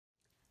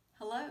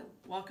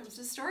Welcome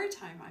to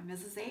Storytime. I'm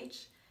Mrs.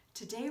 H.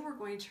 Today we're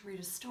going to read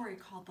a story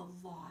called The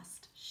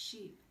Lost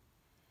Sheep.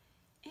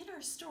 In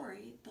our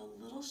story, the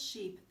little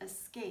sheep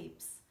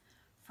escapes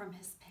from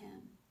his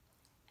pen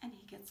and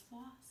he gets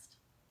lost.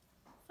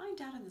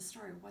 Find out in the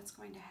story what's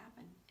going to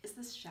happen. Is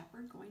the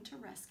shepherd going to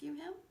rescue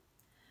him?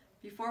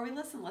 Before we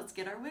listen, let's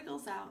get our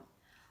wiggles out.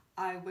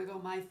 I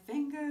wiggle my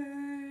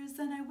fingers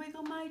and I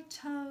wiggle my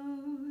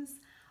toes.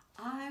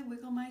 I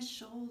wiggle my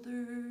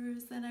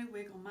shoulders and I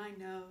wiggle my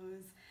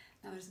nose.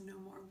 Now there's no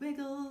more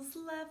wiggles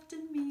left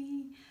in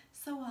me,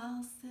 so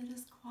I'll sit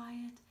as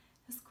quiet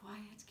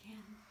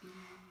can be.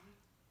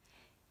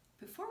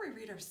 Before we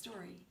read our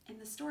story, in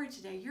the story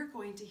today, you're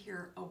going to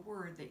hear a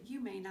word that you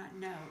may not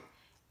know.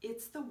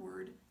 It's the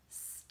word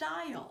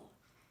style,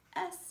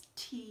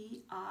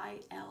 S-T-I-L-E,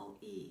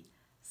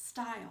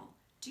 style.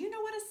 Do you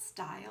know what a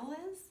style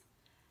is?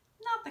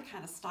 Not the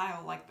kind of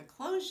style like the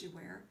clothes you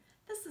wear.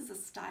 This is a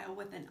style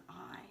with an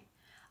I.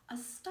 A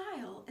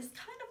style is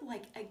kind of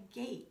like a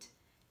gate.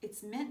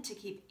 It's meant to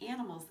keep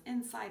animals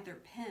inside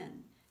their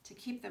pen, to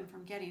keep them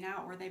from getting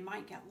out where they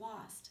might get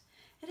lost.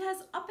 It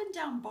has up and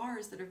down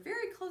bars that are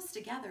very close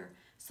together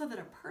so that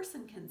a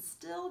person can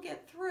still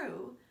get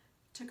through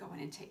to go in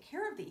and take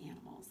care of the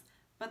animals,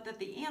 but that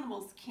the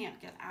animals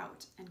can't get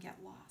out and get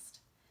lost.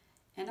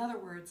 In other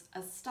words,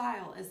 a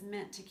style is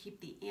meant to keep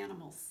the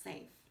animals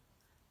safe.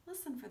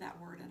 Listen for that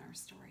word in our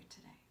story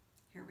today.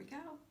 Here we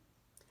go.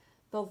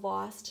 The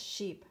Lost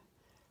Sheep,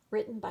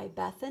 written by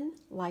Bethan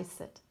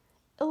Lysett,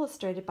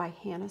 illustrated by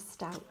Hannah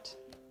Stout.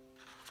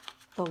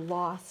 The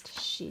Lost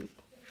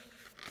Sheep.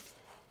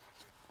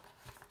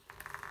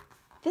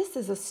 This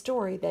is a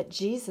story that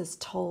Jesus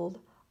told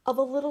of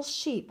a little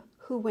sheep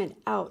who went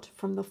out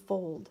from the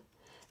fold.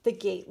 The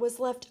gate was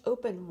left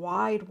open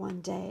wide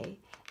one day,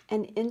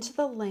 and into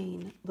the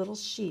lane little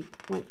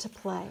sheep went to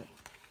play.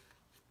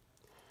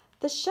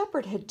 The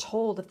shepherd had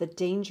told of the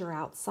danger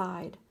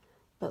outside,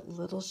 but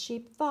little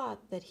sheep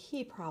thought that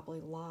he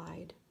probably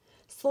lied.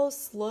 So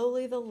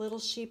slowly the little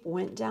sheep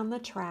went down the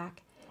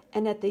track,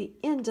 and at the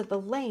end of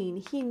the lane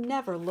he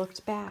never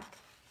looked back.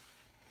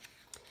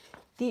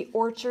 The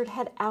orchard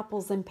had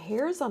apples and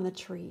pears on the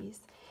trees,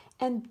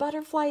 and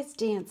butterflies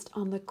danced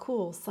on the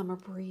cool summer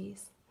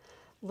breeze.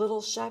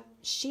 Little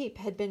sheep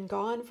had been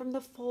gone from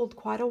the fold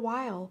quite a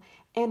while,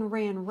 and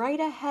ran right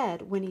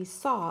ahead when he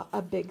saw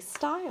a big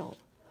stile.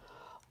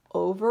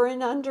 Over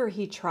and under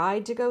he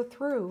tried to go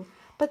through,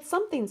 but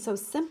something so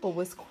simple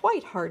was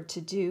quite hard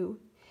to do.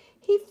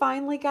 He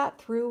finally got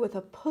through with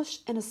a push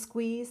and a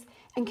squeeze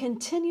and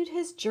continued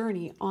his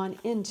journey on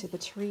into the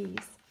trees.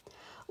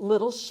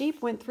 Little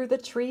sheep went through the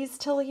trees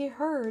till he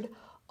heard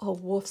a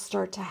wolf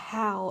start to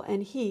howl,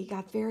 and he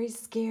got very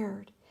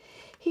scared.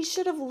 He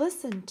should have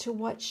listened to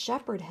what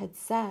shepherd had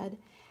said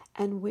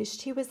and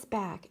wished he was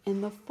back in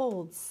the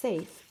fold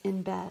safe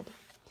in bed.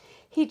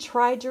 He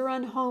tried to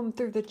run home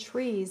through the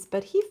trees,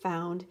 but he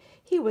found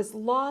he was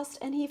lost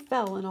and he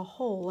fell in a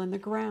hole in the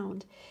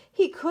ground.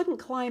 He couldn't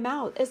climb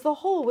out as the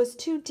hole was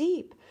too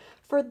deep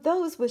for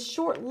those with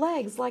short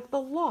legs like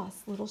the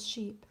lost little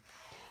sheep.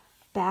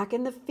 Back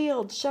in the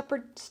field,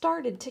 shepherd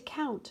started to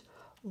count.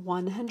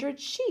 100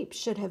 sheep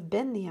should have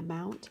been the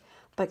amount,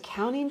 but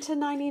counting to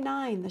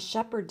 99, the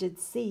shepherd did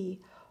see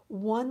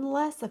one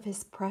less of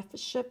his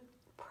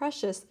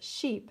precious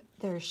sheep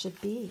there should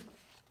be.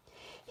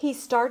 He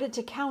started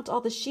to count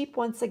all the sheep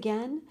once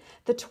again,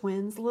 the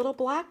twins' little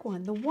black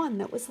one, the one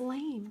that was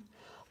lame.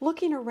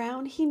 Looking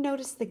around, he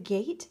noticed the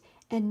gate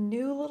and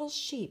knew little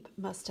sheep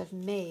must have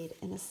made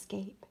an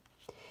escape.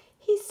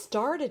 He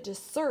started to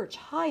search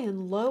high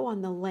and low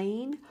on the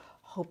lane,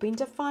 hoping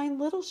to find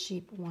little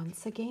sheep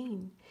once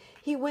again.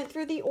 He went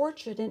through the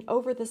orchard and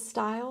over the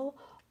stile,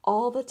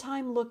 all the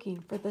time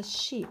looking for the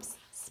sheep's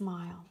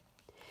smile.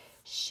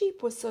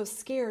 Sheep was so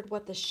scared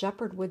what the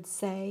shepherd would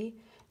say,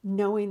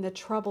 knowing the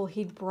trouble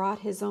he'd brought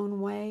his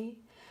own way.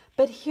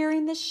 But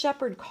hearing the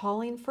shepherd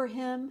calling for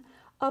him,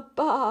 a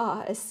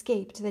baa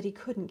escaped that he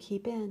couldn't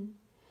keep in.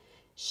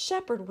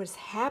 Shepherd was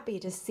happy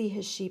to see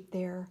his sheep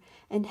there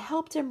and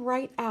helped him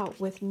right out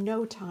with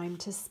no time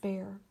to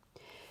spare.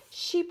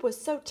 Sheep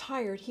was so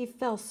tired he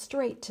fell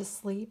straight to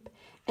sleep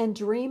and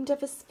dreamed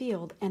of his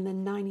field and the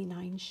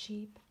 99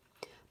 sheep.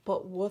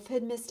 But Wolf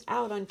had missed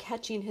out on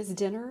catching his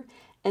dinner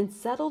and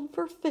settled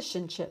for fish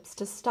and chips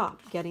to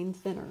stop getting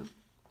thinner.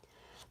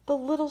 The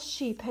little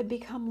sheep had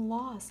become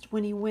lost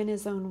when he went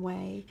his own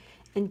way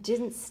and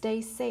didn't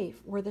stay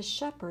safe where the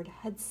shepherd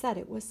had said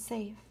it was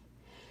safe.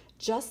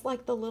 Just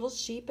like the little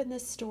sheep in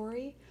this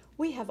story,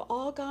 we have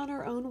all gone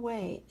our own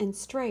way and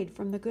strayed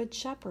from the good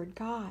shepherd,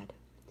 God.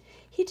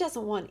 He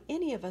doesn't want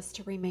any of us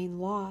to remain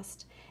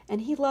lost,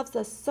 and he loves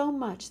us so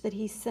much that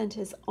he sent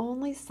his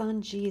only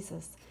son,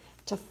 Jesus,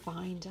 to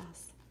find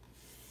us.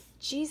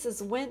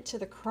 Jesus went to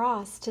the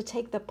cross to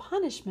take the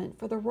punishment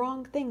for the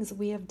wrong things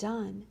we have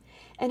done.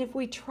 And if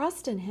we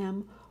trust in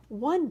him,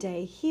 one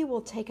day he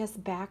will take us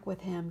back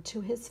with him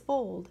to his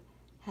fold,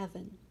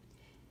 heaven.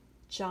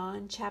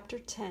 John chapter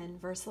 10,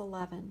 verse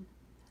 11.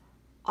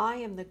 I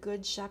am the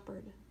good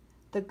shepherd.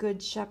 The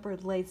good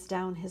shepherd lays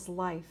down his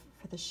life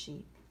for the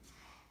sheep.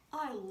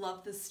 I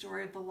love the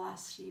story of the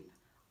lost sheep.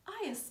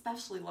 I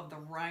especially love the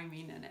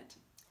rhyming in it.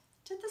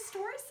 Did the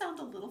story sound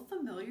a little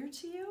familiar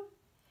to you?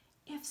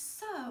 If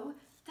so,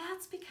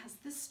 that's because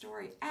this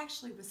story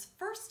actually was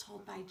first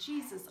told by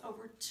Jesus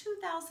over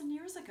 2,000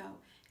 years ago.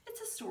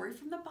 It's a story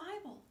from the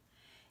Bible.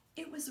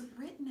 It was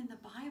written in the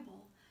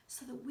Bible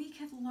so that we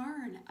could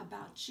learn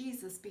about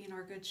Jesus being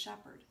our good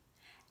shepherd.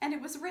 And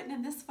it was written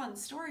in this fun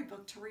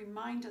storybook to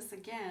remind us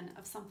again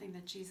of something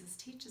that Jesus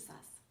teaches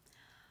us.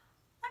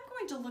 I'm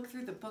going to look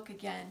through the book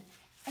again,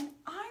 and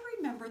I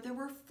remember there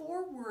were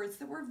 4 words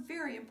that were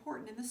very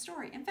important in the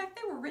story. In fact,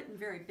 they were written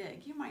very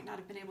big. You might not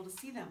have been able to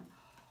see them.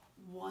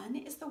 One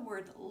is the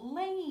word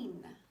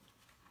lane.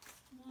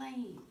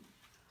 Lane.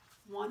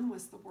 One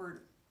was the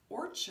word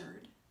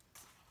orchard.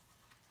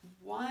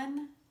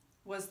 One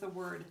was the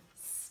word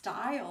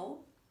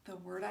style, the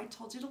word I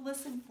told you to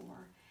listen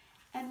for.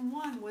 And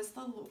one was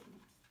the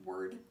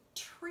word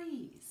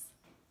trees.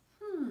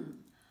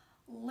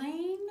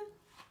 Lane,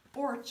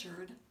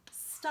 orchard,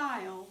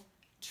 style,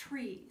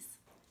 trees.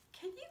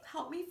 Can you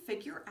help me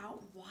figure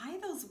out why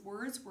those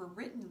words were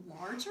written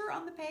larger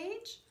on the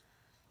page?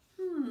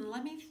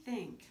 Let me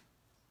think.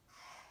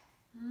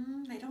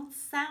 They don't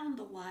sound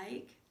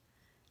alike.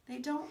 They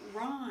don't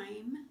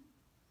rhyme.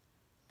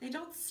 They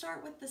don't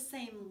start with the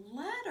same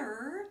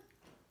letter.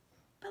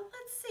 But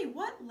let's see,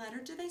 what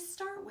letter do they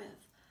start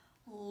with?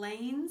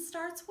 Lane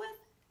starts with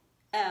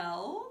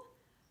L.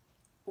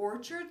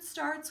 Orchard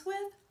starts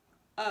with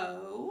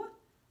O.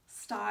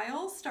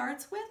 Style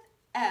starts with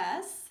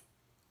S.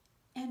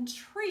 And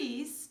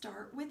trees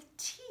start with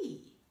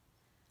T.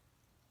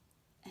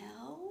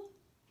 L-O-S-T.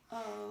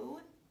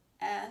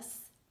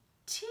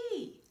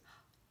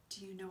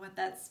 Do you know what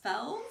that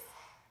spells?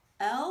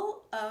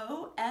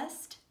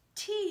 L-O-S-T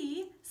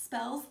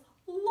spells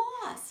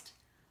lost.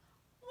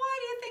 Why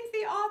do you think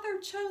the author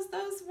chose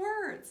those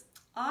words?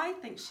 I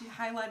think she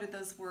highlighted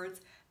those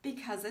words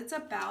because it's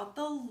about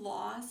the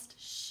lost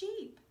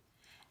sheep.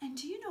 And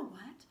do you know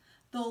what?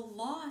 The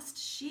lost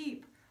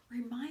sheep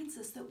reminds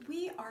us that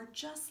we are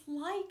just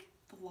like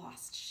the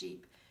lost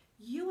sheep.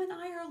 You and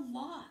I are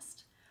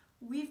lost.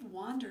 We've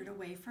wandered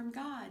away from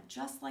God,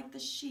 just like the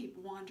sheep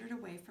wandered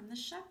away from the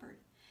shepherd.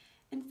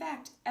 In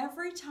fact,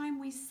 every time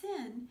we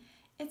sin,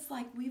 it's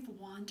like we've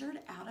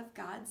wandered out of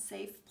God's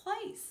safe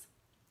place.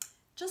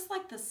 Just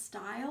like the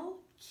style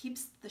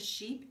keeps the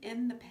sheep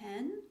in the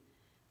pen,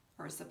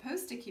 or is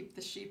supposed to keep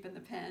the sheep in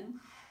the pen,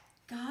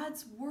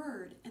 God's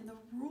word and the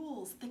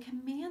rules, the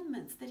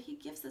commandments that he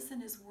gives us in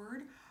his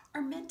word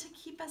are meant to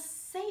keep us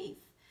safe,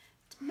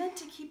 meant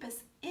to keep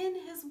us in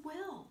his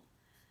will.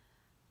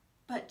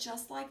 But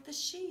just like the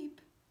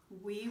sheep,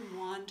 we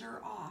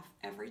wander off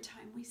every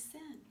time we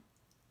sin.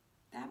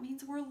 That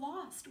means we're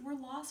lost. We're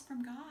lost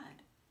from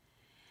God.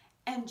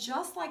 And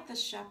just like the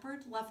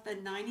shepherd left the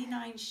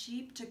 99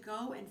 sheep to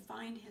go and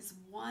find his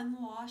one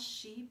lost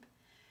sheep,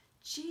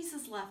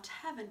 Jesus left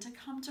heaven to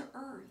come to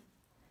earth,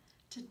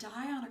 to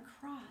die on a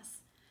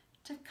cross,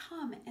 to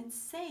come and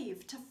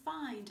save, to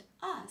find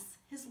us,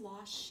 his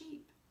lost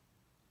sheep.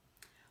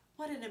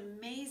 What an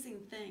amazing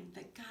thing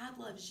that God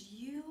loves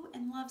you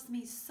and loves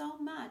me so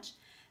much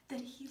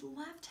that he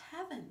left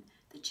heaven,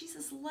 that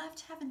Jesus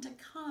left heaven to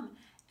come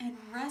and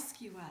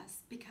rescue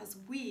us because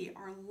we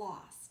are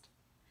lost.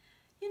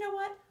 You know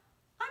what?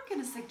 I'm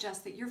going to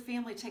suggest that your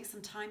family take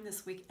some time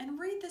this week and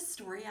read this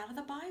story out of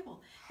the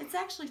Bible. It's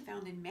actually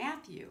found in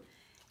Matthew.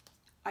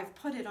 I've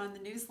put it on the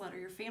newsletter.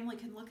 Your family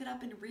can look it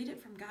up and read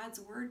it from God's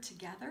Word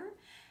together.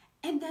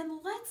 And then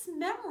let's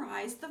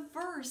memorize the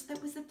verse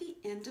that was at the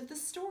end of the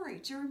story.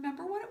 Do you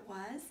remember what it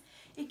was?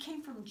 It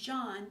came from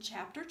John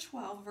chapter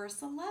 12,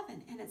 verse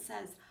 11. And it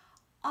says,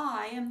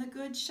 I am the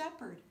good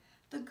shepherd.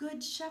 The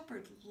good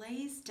shepherd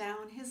lays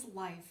down his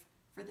life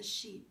for the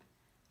sheep.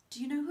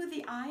 Do you know who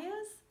the I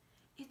is?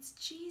 It's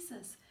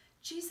Jesus.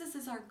 Jesus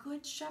is our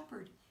good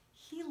shepherd.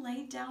 He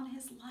laid down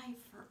his life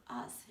for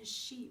us, his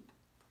sheep,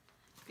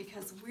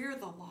 because we're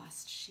the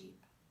lost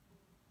sheep.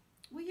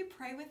 Will you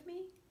pray with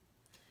me?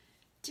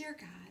 Dear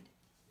God,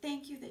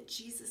 thank you that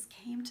Jesus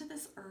came to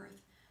this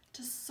earth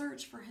to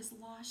search for his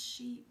lost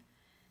sheep.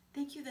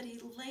 Thank you that he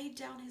laid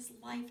down his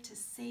life to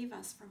save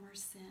us from our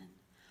sin.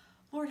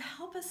 Lord,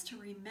 help us to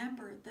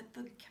remember that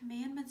the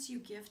commandments you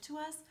give to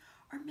us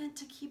are meant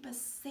to keep us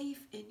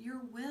safe in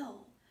your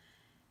will.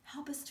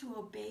 Help us to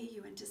obey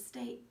you and to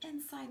stay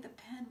inside the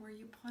pen where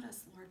you put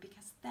us, Lord,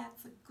 because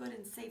that's a good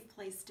and safe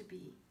place to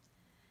be.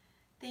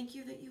 Thank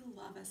you that you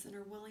love us and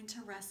are willing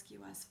to rescue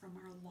us from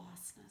our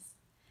lostness.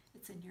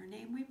 It's in your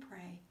name we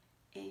pray.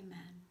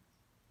 Amen.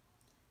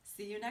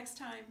 See you next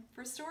time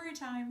for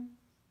Storytime.